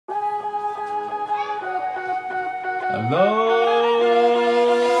Hello!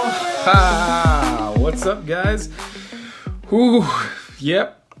 Ha! What's up, guys? Whew.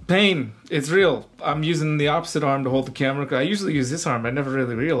 Yep, pain. It's real. I'm using the opposite arm to hold the camera. I usually use this arm. I never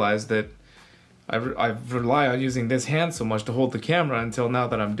really realized that I rely on using this hand so much to hold the camera until now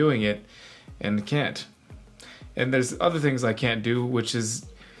that I'm doing it and can't. And there's other things I can't do, which is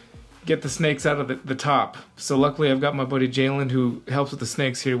get the snakes out of the top. So luckily I've got my buddy Jalen who helps with the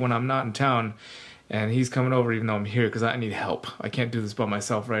snakes here when I'm not in town. And he's coming over even though I'm here because I need help. I can't do this by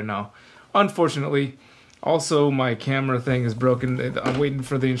myself right now, unfortunately. Also, my camera thing is broken. I'm waiting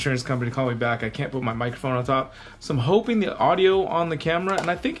for the insurance company to call me back. I can't put my microphone on top. So I'm hoping the audio on the camera,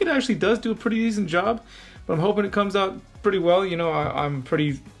 and I think it actually does do a pretty decent job, but I'm hoping it comes out pretty well. You know, I'm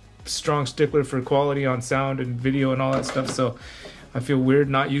pretty strong stickler for quality on sound and video and all that stuff, so I feel weird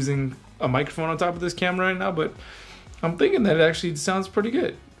not using a microphone on top of this camera right now, but I'm thinking that it actually sounds pretty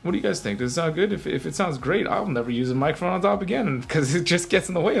good. What do you guys think? Does it sound good? If it sounds great, I'll never use a microphone on top again because it just gets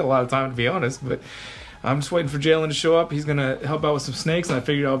in the way a lot of time, to be honest. But I'm just waiting for Jalen to show up. He's going to help out with some snakes, and I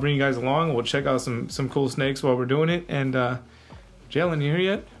figured I'll bring you guys along. We'll check out some cool snakes while we're doing it. And Jalen, you here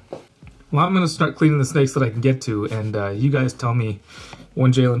yet? Well, I'm going to start cleaning the snakes that I can get to, and you guys tell me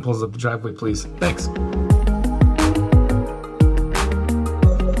when Jalen pulls up the driveway, please. Thanks.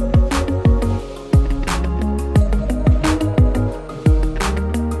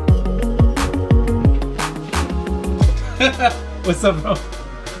 What's up, bro?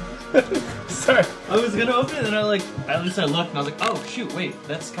 Sorry. I was gonna open it and at least I looked and I was like, oh shoot, wait,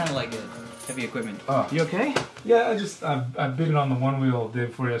 that's kind of like heavy equipment. Oh. You okay? Yeah, I bit it on the one wheel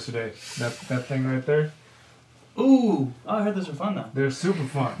did for yesterday. That thing right there. Ooh, oh, I heard those are fun though. They're super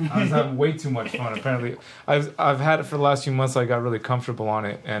fun. I was having way too much fun. Apparently, I've had it for the last few months. So I got really comfortable on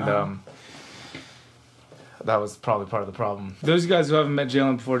it, and that was probably part of the problem. Those of you guys who haven't met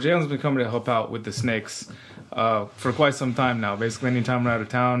Jalen before, Jalen's been coming to help out with the snakes for quite some time now. Basically, anytime we're out of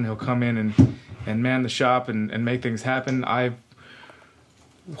town, he'll come in and man the shop and make things happen. I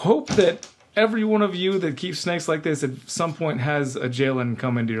hope that every one of you that keeps snakes like this at some point has a Jalen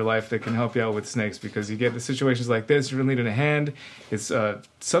come into your life that can help you out with snakes, because you get the situations like this, you're really needing a hand. It's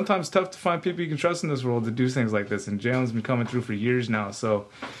sometimes tough to find people you can trust in this world to do things like this, and Jalen's been coming through for years now. So,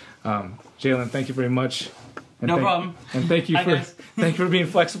 Jalen, thank you very much. And no problem. And thank you for being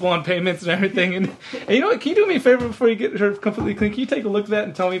flexible on payments and everything. And you know what? Can you do me a favor before you get her completely clean? Can you take a look at that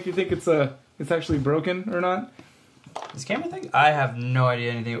and tell me if you think it's actually broken or not? This camera thing? I have no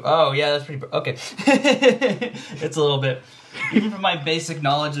idea anything. Oh yeah, that's pretty. Okay, it's a little bit. Even from my basic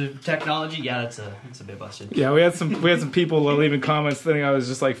knowledge of technology, yeah, it's a bit busted. Yeah, we had some people leaving comments thinking I was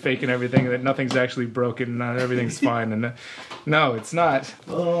just like faking everything, that nothing's actually broken, not everything's fine, and no, it's not.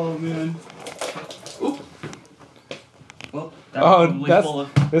 Oh man. Oop. Well,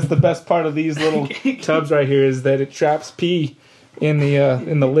 that's the best part of these little tubs right here, is that it traps pee in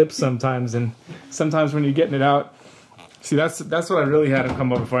the lip sometimes, and sometimes when you're getting it out. See, that's what I really had him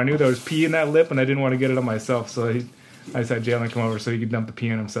come over for. I knew there was pee in that lip, and I didn't want to get it on myself, so I just had Jalen come over so he could dump the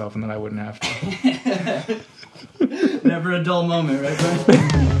pee on himself, and then I wouldn't have to. Never a dull moment, right, Brian?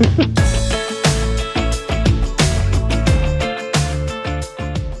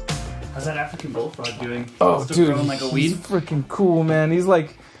 How's that African bullfrog doing? Oh, still dude, growing like a weed? He's freaking cool, man. He's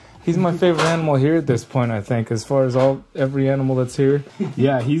my favorite animal here at this point, I think, as far as every animal that's here.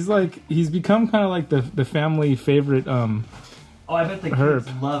 Yeah, he's become kind of like the family favorite. Oh, I bet the herb.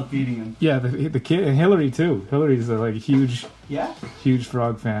 kids love feeding him. Yeah, the kid, and Hillary too. Hillary's like a huge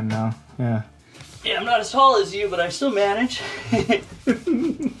frog fan now. Yeah. Yeah, I'm not as tall as you, but I still manage.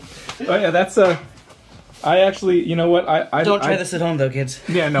 Oh yeah, that's I actually, you know what? I don't try this at home though, kids.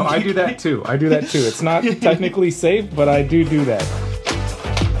 Yeah, no, I do that too. It's not technically safe, but I do that.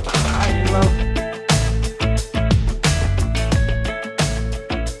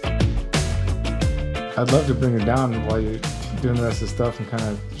 I'd love to bring her down while you're doing the rest of the stuff, and kind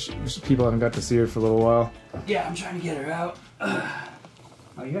of people haven't got to see her for a little while. Yeah, I'm trying to get her out.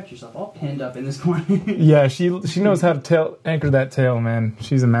 Oh, you got yourself all pinned up in this corner. Yeah, she knows how to anchor that tail, man.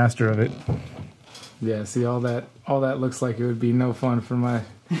 She's a master of it. Yeah, see, all that looks like it would be no fun for my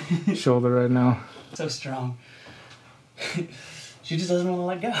shoulder right now. So strong. She just doesn't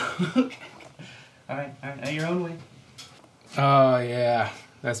want to let go. Okay. All right, now your own way. Oh yeah,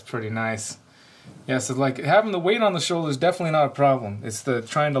 that's pretty nice. Yeah, so like having the weight on the shoulder is definitely not a problem. It's the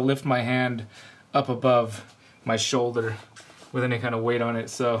trying to lift my hand up above my shoulder with any kind of weight on it.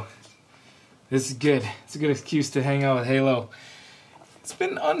 So this is good. It's a good excuse to hang out with Halo. It's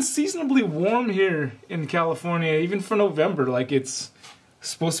been unseasonably warm here in California, even for November. Like it's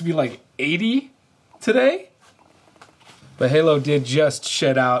supposed to be like 80 today. But Halo did just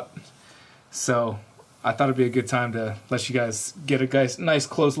shed out, so I thought it'd be a good time to let you guys get a nice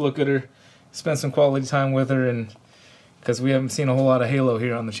close look at her, spend some quality time with her, and because we haven't seen a whole lot of Halo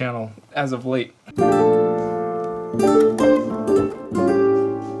here on the channel as of late.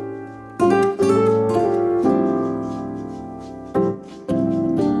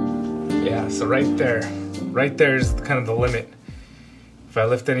 Yeah, so right there is kind of the limit. If I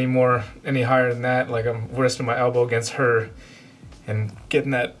lift any higher than that, like I'm resting my elbow against her and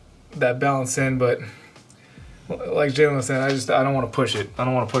getting that balance in, but like Jalen was saying, I don't want to push it. I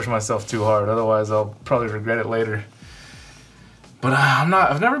don't want to push myself too hard, otherwise I'll probably regret it later. But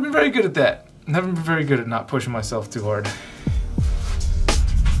I've never been very good at that. Never been very good at not pushing myself too hard.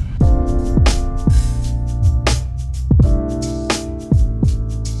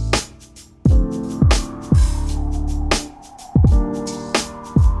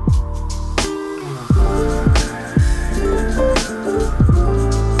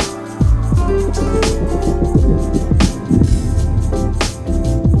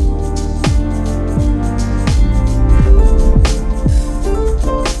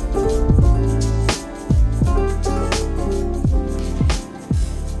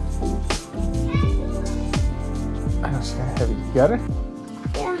 Got it?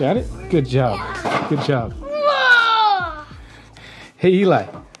 Yeah. Got it? Good job. Yeah. Good job. Whoa! Hey, Eli.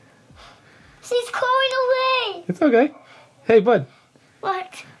 She's going away. It's okay. Hey, bud.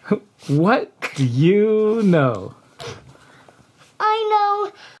 What? What do you know? I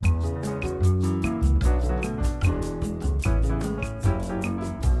know.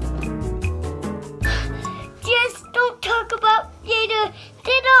 Just don't talk about Jada.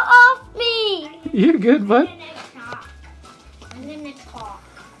 Jada off me. You're good, bud.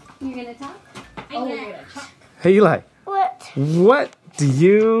 You're gonna talk? Oh, we're gonna talk. Hey, Eli. What? What do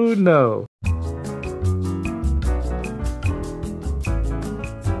you know?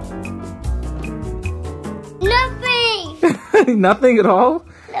 Nothing. Nothing at all?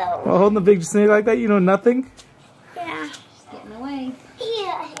 No. While holding a big snake like that, you know nothing? Yeah. She's getting away.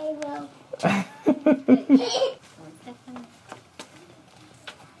 Yeah, Halo.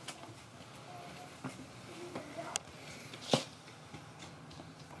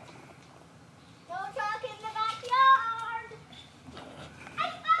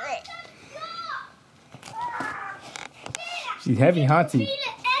 She's heavy, Haunty.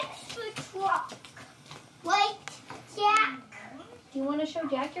 Wait, Jack. Do you want to show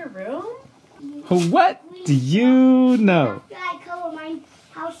Jack your room? What do you know? After I cover my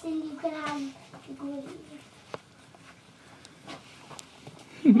house, and you can have the glue.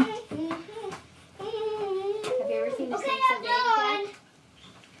 Have you ever seen a snake so big, Jack?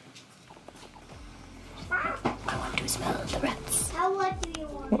 I want to smell the rats. How what do you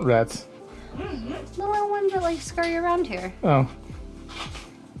want? What rats? The little ones that like scurry around here. Oh.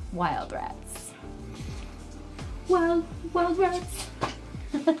 Wild rats. Wild rats.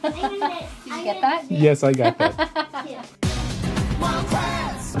 Did you get that? Yes, I got that. Wild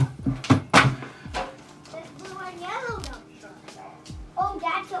rats. There's blue and yellow dumpster. Oh,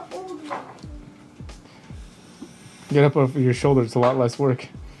 that's an old one. Get up over your shoulder, it's a lot less work.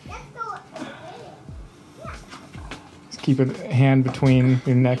 That's the yeah. Just keep a hand between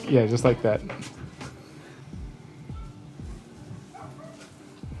your neck. Yeah, just like that.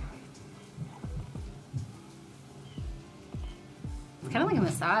 It's kind of like a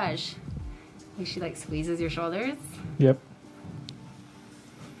massage. Like she like squeezes your shoulders. Yep.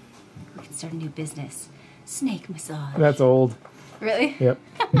 We can start a new business. Snake massage. That's old. Really? Yep.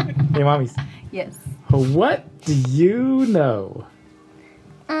 Hey, mommies. Yes. What do you know?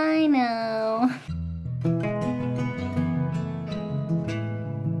 I know.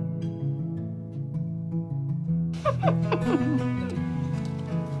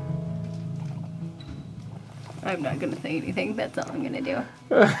 I'm not gonna say anything. That's all I'm gonna do.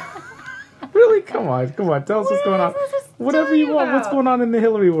 Really? Come on. Tell us what's going on. Whatever you want. What's going on in the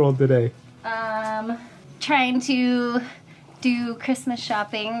Hillary world today? Trying to do Christmas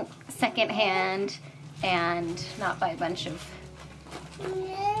shopping secondhand and not buy a bunch of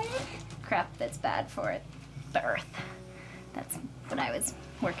crap that's bad for the earth. That's what I was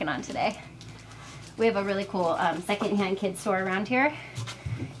working on today. We have a really cool secondhand kids store around here,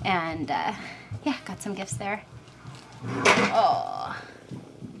 and yeah, got some gifts there. Oh.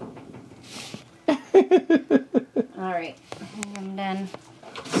 All right, I'm done.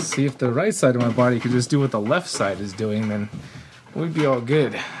 See, if the right side of my body could just do what the left side is doing, then we'd be all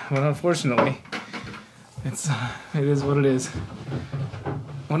good. But unfortunately, it is what it is.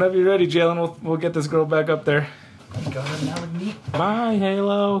 Whenever you're ready, Jalen, we'll get this girl back up there. Go ahead now with me. Bye,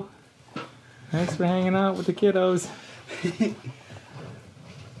 Halo. Thanks for hanging out with the kiddos.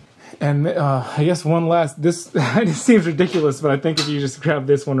 And I guess one last, this it seems ridiculous, but I think if you just grab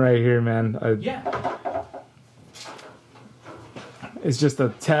this one right here, man. Yeah. It's just a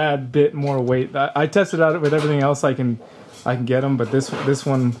tad bit more weight. I tested out with everything else I can get them, but this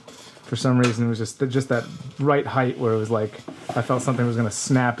one, for some reason, was just that right height where it was like I felt something was gonna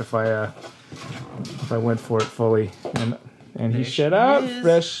snap if I went for it fully. And he shed out.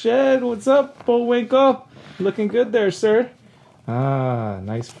 Fresh shed. What's up, Bullwinkle? Looking good there, sir. Ah,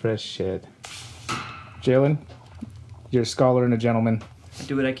 nice fresh shed. Jalen, you're a scholar and a gentleman. I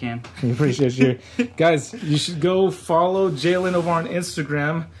do what I can. We appreciate you. Guys, you should go follow Jalen over on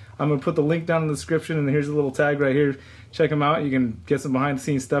Instagram. I'm going to put the link down in the description, and here's a little tag right here. Check him out. You can get some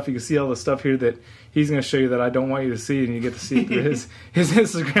behind-the-scenes stuff. You can see all the stuff here that he's going to show you that I don't want you to see, and you get to see it through his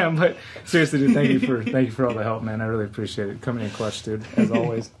Instagram. But seriously, dude, thank you for all the help, man. I really appreciate it. Coming in clutch, dude, as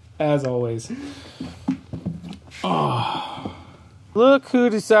always. As always. Oh. Look who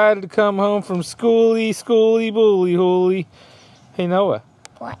decided to come home from schooly, bully, holy. Hey, Noah.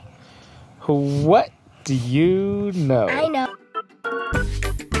 What? What do you know? I know.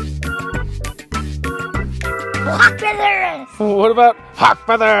 Hawk feathers! What about hawk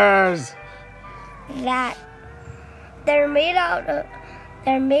feathers? That they're made up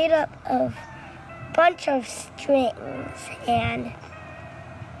of a bunch of strings, and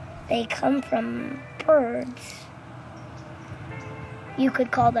they come from birds. You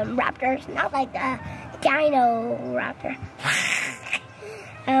could call them raptors, not like the dino raptor.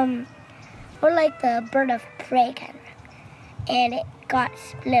 Or like the bird of prey kind of. And it got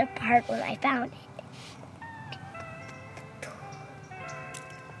split apart when I found it.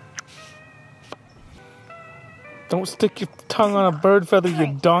 Don't stick your tongue on a bird feather,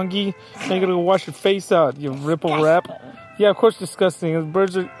 you donkey. Now you gotta go wash your face out, you ripple rap. Yeah, of course disgusting.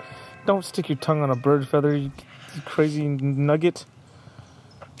 Birds are... Don't stick your tongue on a bird feather, you crazy nugget.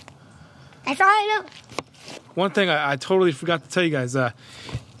 That's all I know. One thing I totally forgot to tell you guys,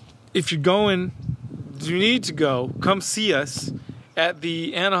 if you're going, you need to go, come see us at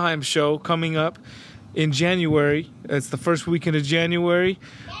the Anaheim show coming up in January. It's the first weekend of January.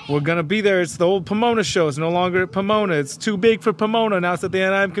 We're going to be there. It's the old Pomona show. It's no longer at Pomona. It's too big for Pomona. Now it's at the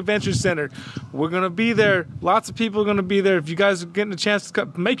Anaheim Convention Center. We're going to be there. Lots of people are going to be there. If you guys are getting a chance to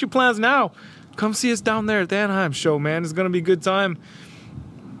come, make your plans now. Come see us down there at the Anaheim show, man. It's going to be a good time.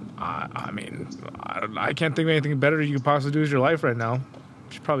 I mean, I can't think of anything better you could possibly do with your life right now. You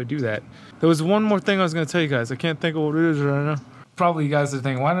should probably do that. There was one more thing I was going to tell you guys. I can't think of what it is right now. Probably you guys are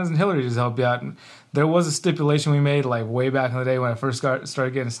thinking, why doesn't Hillary just help you out? And there was a stipulation we made like way back in the day when I first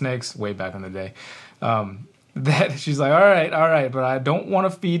started getting snakes, way back in the day, that she's like, all right, but I don't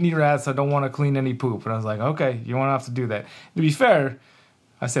want to feed any rats. I don't want to clean any poop. And I was like, okay, you won't have to do that. To be fair,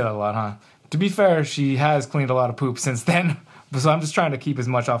 I say that a lot, huh? To be fair, she has cleaned a lot of poop since then. So I'm just trying to keep as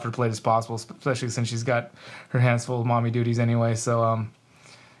much off her plate as possible, especially since she's got her hands full of mommy duties anyway. So,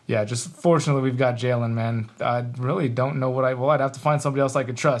 yeah, just fortunately we've got Jalen, man. I really don't know I'd have to find somebody else I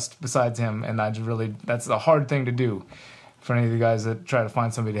could trust besides him. And that's a hard thing to do for any of you guys that try to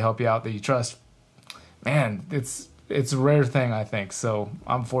find somebody to help you out that you trust. Man, it's a rare thing, I think. So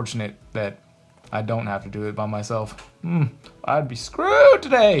I'm fortunate that I don't have to do it by myself. I'd be screwed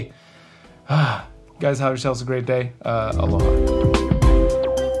today. Guys, have yourselves a great day. Aloha.